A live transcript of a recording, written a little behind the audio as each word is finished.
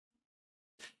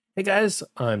Hey guys,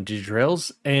 I'm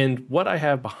Digitrailz, and what I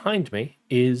have behind me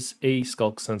is a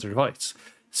Sculk sensor device,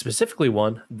 specifically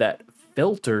one that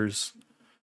filters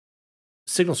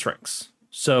signal strengths.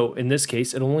 So in this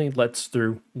case, it only lets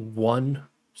through one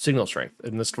signal strength,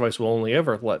 and this device will only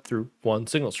ever let through one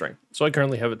signal strength. So I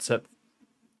currently have it set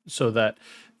so that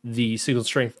the signal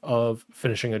strength of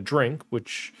finishing a drink,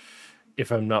 which,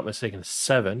 if I'm not mistaken, is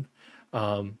 7,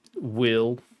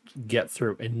 will get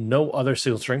through, and no other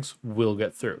signal strengths will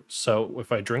get through. So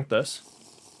if I drink this,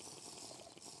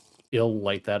 it'll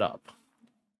light that up.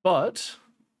 But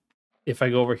if I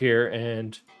go over here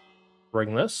and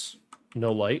bring this,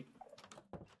 no light.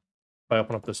 If I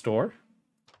open up this door,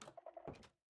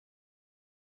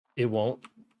 it won't.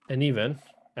 And even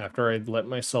after I let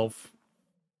myself,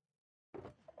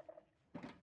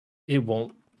 it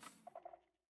won't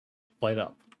light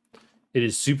up. It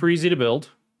is super easy to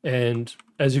build, and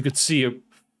as you could see,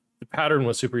 the pattern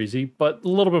was super easy, but a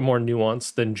little bit more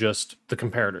nuanced than just the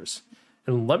comparators.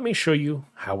 And let me show you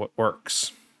how it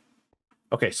works.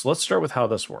 Okay, so let's start with how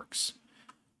this works.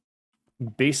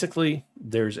 Basically,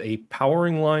 there's a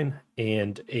powering line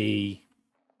and a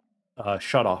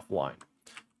shut-off line.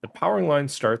 The powering line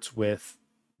starts with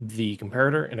the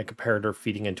comparator and a comparator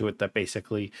feeding into it that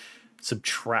basically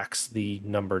subtracts the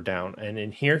number down. And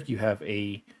in here, you have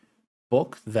a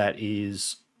book that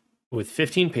is with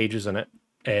 15 pages in it,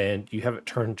 and you have it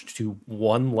turned to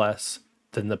one less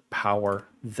than the power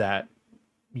that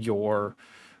your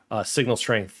signal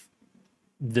strength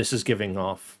this is giving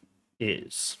off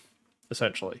is,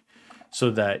 essentially.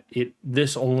 So that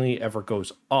this only ever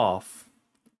goes off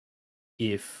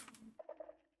if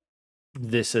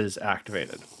this is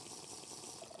activated.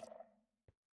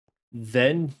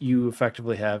 Then you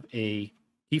effectively have a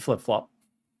key flip-flop,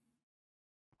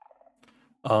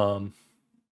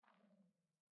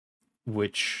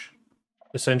 which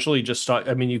essentially just start.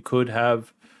 I mean, you could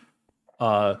have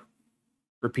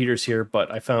repeaters here, but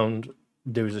I found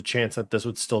there was a chance that this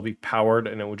would still be powered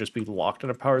and it would just be locked in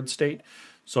a powered state.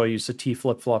 So I used the T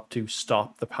flip-flop to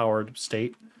stop the powered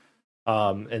state.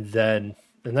 And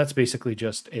that's basically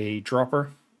just a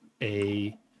dropper,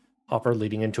 a hopper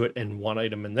leading into it, and one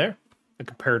item in there, a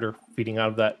comparator feeding out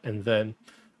of that, and then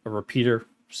a repeater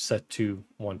set to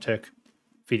 1 tick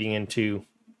feeding into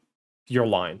your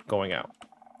line going out.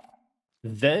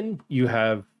 Then you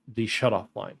have the shutoff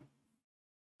line.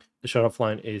 The shutoff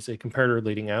line is a comparator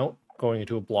leading out, going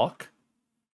into a block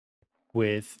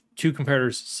with 2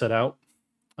 comparators set out.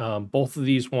 Both of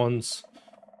these ones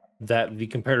that the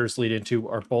comparators lead into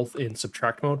are both in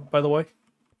subtract mode, by the way.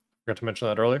 Forgot to mention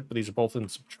that earlier, but these are both in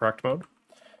subtract mode.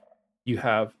 You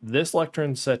have this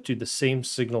lectern set to the same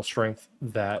signal strength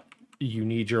that you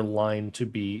need your line to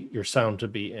be, your sound to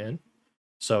be in.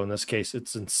 So in this case,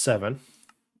 it's in 7,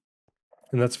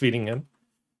 and that's feeding in.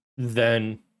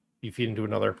 Then you feed into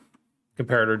another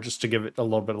comparator just to give it a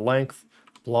little bit of length.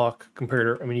 Block,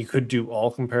 comparator. I mean, you could do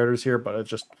all comparators here, but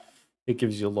it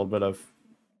gives you a little bit of,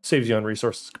 saves you on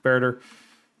resources. Comparator,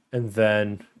 and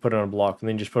then put it on a block, and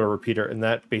then just put a repeater, and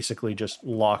that basically just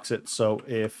locks it. So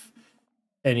if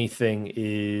anything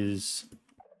is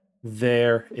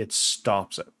there, it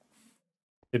stops it.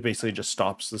 It basically just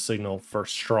stops the signal for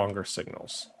stronger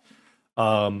signals.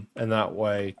 And that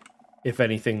way, if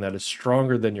anything that is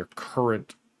stronger than your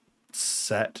current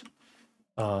set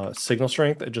signal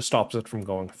strength, it just stops it from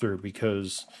going through.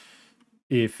 Because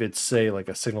if it's, say, like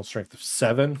a signal strength of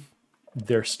 7,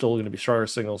 there's still going to be stronger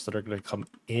signals that are going to come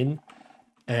in,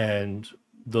 and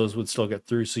those would still get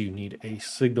through. So you need a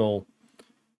signal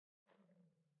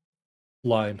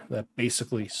line that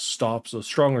basically stops those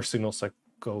stronger signals that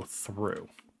go through.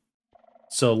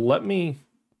 So let me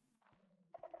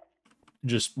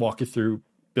just walk you through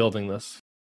building this.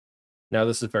 Now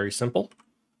this is very simple.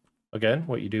 Again,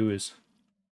 what you do is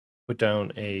put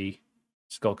down a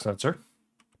Sculk sensor.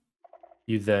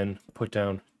 You then put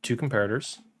down 2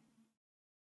 comparators.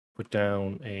 Put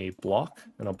down a block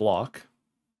and a block.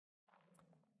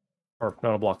 Or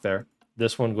not a block there.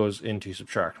 This one goes into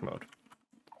subtract mode.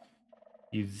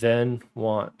 You then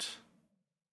want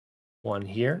one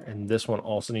here, and this one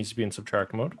also needs to be in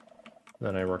subtract mode.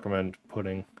 Then I recommend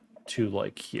putting 2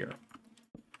 like here.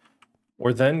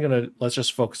 We're then let's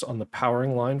just focus on the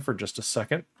powering line for just a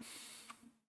second.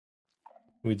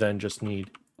 We then just need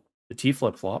the T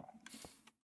flip-flop.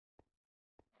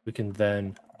 We can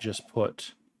then just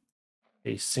put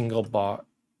a single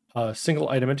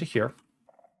item into here.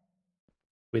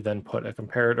 We then put a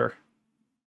comparator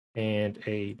and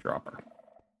a dropper.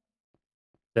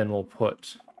 Then we'll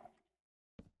put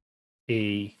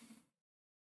a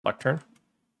lectern,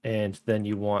 and then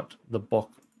you want the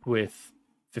book with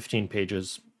 15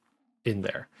 pages in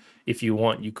there. If you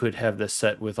want, you could have this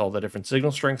set with all the different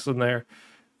signal strengths in there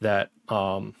that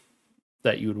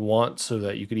that you would want so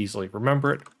that you could easily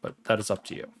remember it, but that is up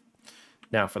to you.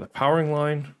 Now for the powering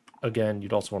line, again,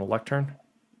 you'd also want a lectern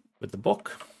with the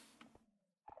book.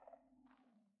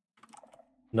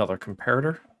 Another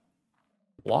comparator,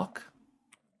 block,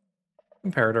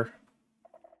 comparator,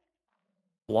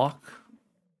 block,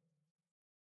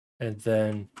 and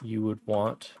then you would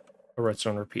want a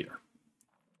redstone repeater.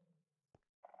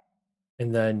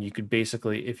 And then you could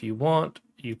basically, if you want,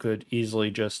 you could easily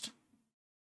just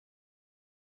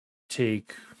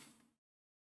take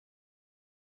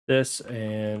this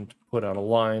and put out a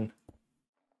line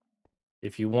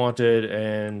if you wanted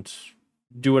and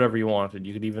do whatever you wanted.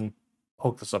 You could even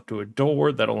hook this up to a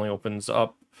door that only opens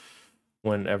up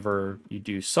whenever you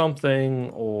do something,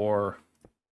 or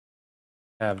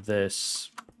have this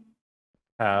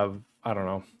have, I don't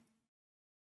know,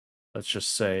 let's just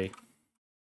say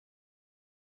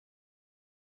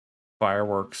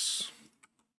fireworks.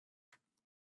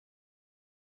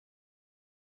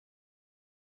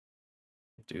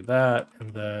 Do that,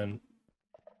 and then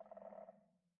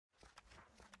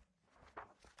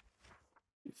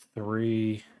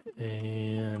 3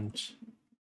 and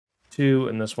 2,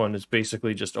 and this one is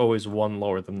basically just always one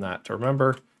lower than that to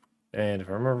remember. And if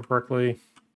I remember correctly,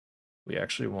 we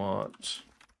actually want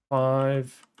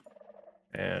 5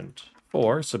 and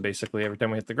 4. So basically every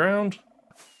time we hit the ground,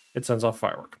 it sends off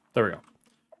firework. There we go.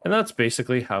 And that's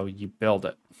basically how you build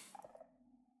it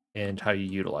and how you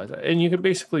utilize it. And you can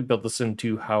basically build this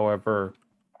into whatever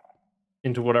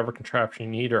contraption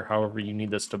you need, or however you need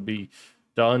this to be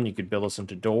done. You could build this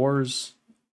into doors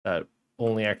that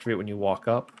only activate when you walk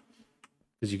up,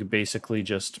 because you could basically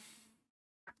just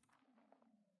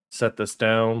set this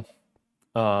down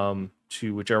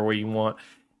to whichever way you want.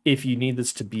 If you need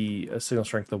this to be a signal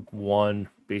strength of 1,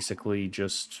 basically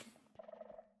just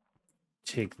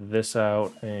take this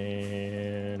out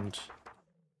and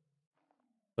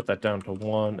put that down to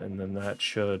 1, and then that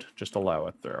should just allow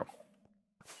it through.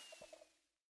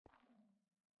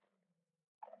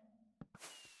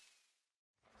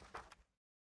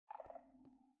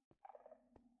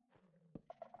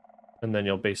 And then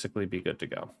you'll basically be good to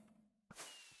go.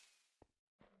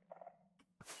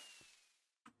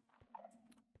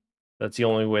 That's the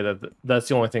only way that's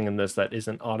the only thing in this that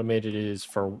isn't automated. Is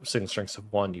for signal strengths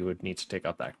of 1, you would need to take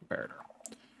out that comparator.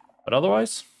 But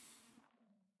otherwise,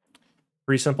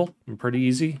 pretty simple and pretty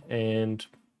easy, and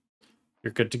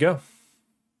you're good to go.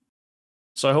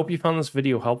 So I hope you found this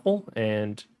video helpful,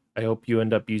 and I hope you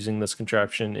end up using this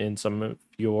contraption in some of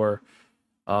your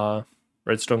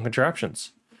redstone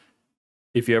contraptions.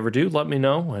 If you ever do, let me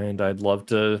know, and I'd love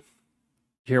to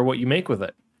hear what you make with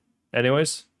it.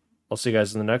 Anyways, I'll see you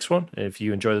guys in the next one. And if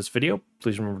you enjoy this video,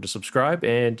 please remember to subscribe.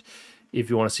 And if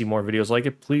you want to see more videos like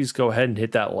it, please go ahead and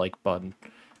hit that like button.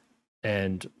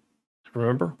 And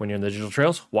remember, when you're in the digital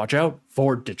trails, watch out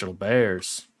for digital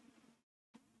bears.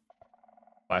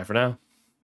 Bye for now.